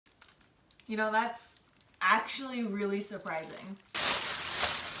You know, that's actually really surprising.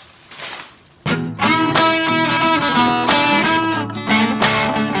 I'm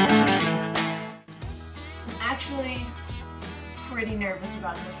actually pretty nervous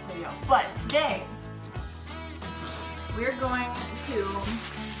about this video, but today we're going to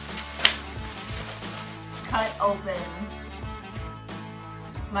cut open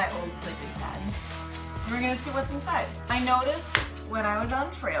my old sleeping pad. And we're gonna see what's inside. I noticed when I was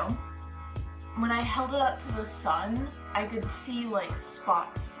on trail, when I held it up to the sun, I could see like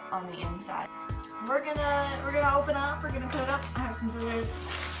spots on the inside. We're gonna open up, we're gonna cut it up. I have some scissors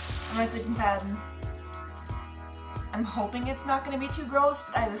on my sleeping pad. I'm hoping it's not gonna be too gross,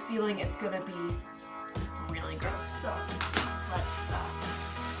 but I have a feeling it's gonna be really gross. So let's,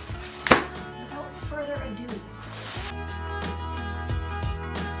 without further ado.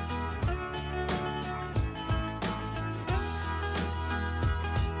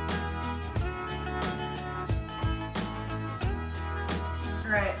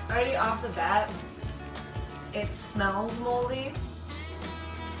 Alright, already off the bat, it smells moldy,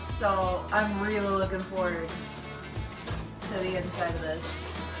 so I'm really looking forward to the inside of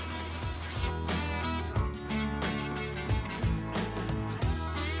this.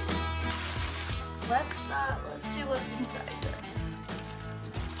 Let's see what's inside this.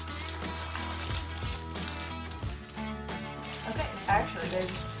 Okay, actually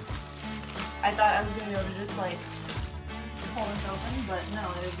I thought I was gonna be able to just like pull this open, but no,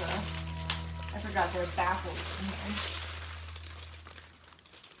 I forgot there are baffles in here.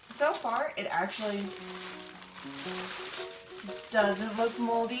 So far, it actually doesn't look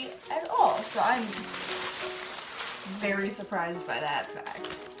moldy at all, so I'm very surprised by that fact.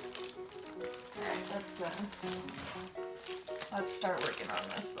 Alright, let's start working on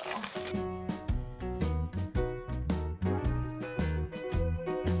this though.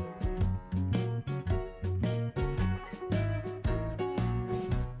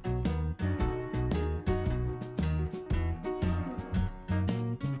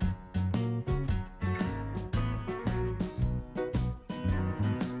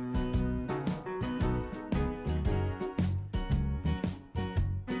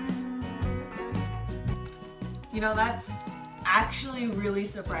 You know, that's actually really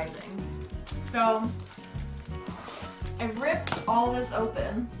surprising. So, I ripped all this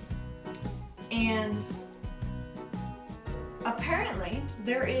open, and apparently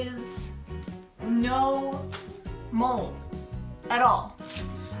there is no mold at all.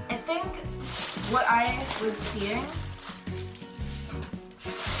 I think what I was seeing,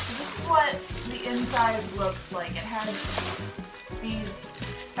 this is what the inside looks like. It has these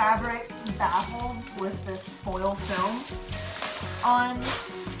fabric baffles with this foil film on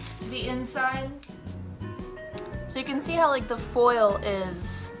the inside. So you can see how like the foil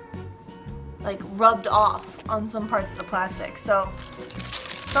is like rubbed off on some parts of the plastic. So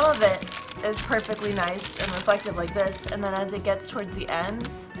some of it is perfectly nice and reflective like this, and then as it gets towards the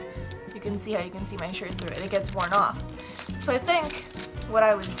ends, you can see how you can see my shirt through it. It gets worn off. So I think what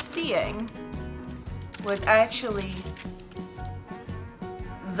I was seeing was actually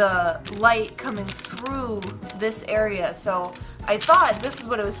the light coming through this area. So I thought this is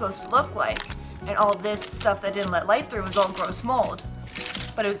what it was supposed to look like, and all this stuff that didn't let light through was all gross mold.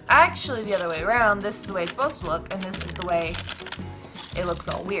 But it was actually the other way around. This is the way it's supposed to look, and this is the way it looks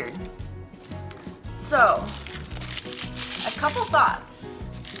all weird. So, a couple thoughts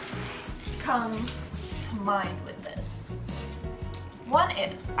come to mind with this. One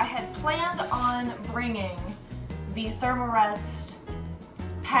is, I had planned on bringing the Thermarest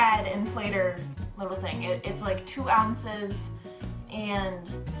pad inflator little thing. It's like 2 ounces,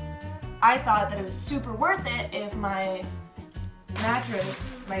 and I thought that it was super worth it if my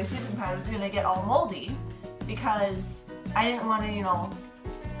mattress, my sleeping pad, was gonna get all moldy, because I didn't want to, you know,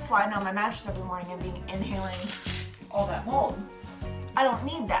 fly down my mattress every morning and be inhaling all that mold. I don't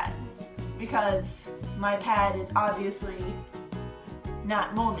need that, because my pad is obviously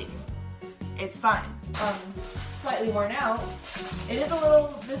not moldy. It's fine. Slightly worn out. It is a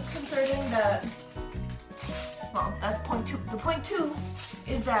little disconcerting that, well, that's point 2. The point 2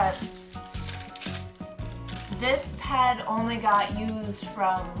 is that this pad only got used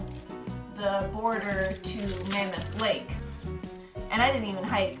from the border to Mammoth Lakes, and I didn't even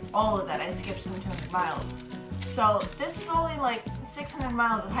hike all of that. I skipped some 200 miles. So this is only like 600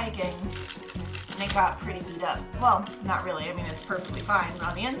 miles of hiking, and it got pretty beat up. Well, not really. I mean, it's perfectly fine. But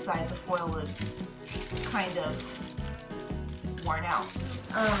on the inside, the foil was kind of worn out.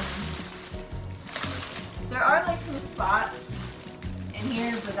 There are like some spots in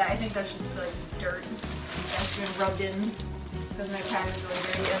here, but I think that's just like dirt that's been rubbed in because my pad is really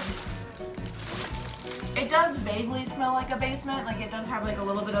dirty. And It does vaguely smell like a basement, like it does have like a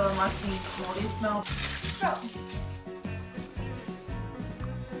little bit of a musty, moldy smell. So,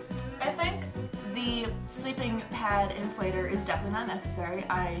 I think the sleeping pad inflator is definitely not necessary.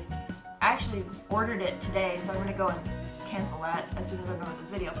 I actually ordered it today, so I'm gonna go and cancel that as soon as I'm done with this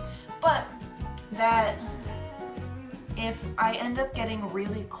video. But that if I end up getting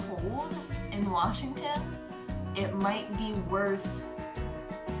really cold in Washington, it might be worth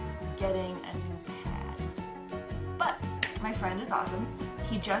getting a new pad. But my friend is awesome.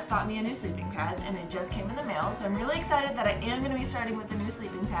 He just bought me a new sleeping pad and it just came in the mail, so I'm really excited that I am going to be starting with the new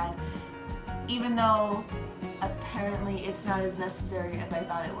sleeping pad, even though apparently it's not as necessary as I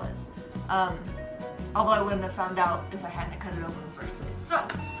thought it was. Although I wouldn't have found out if I hadn't cut it open in the first place. So,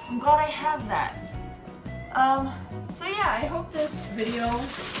 I'm glad I have that. So yeah, I hope this video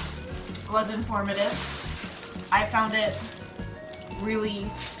was informative. I found it really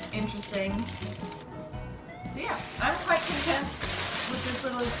interesting. So yeah, I'm quite content with this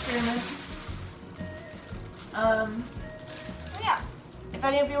little experiment. So yeah, if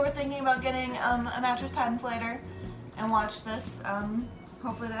any of you were thinking about getting a mattress pad inflator and watch this,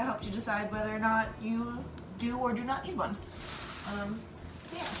 hopefully that helped you decide whether or not you do or do not need one. So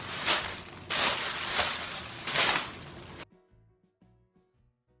yeah.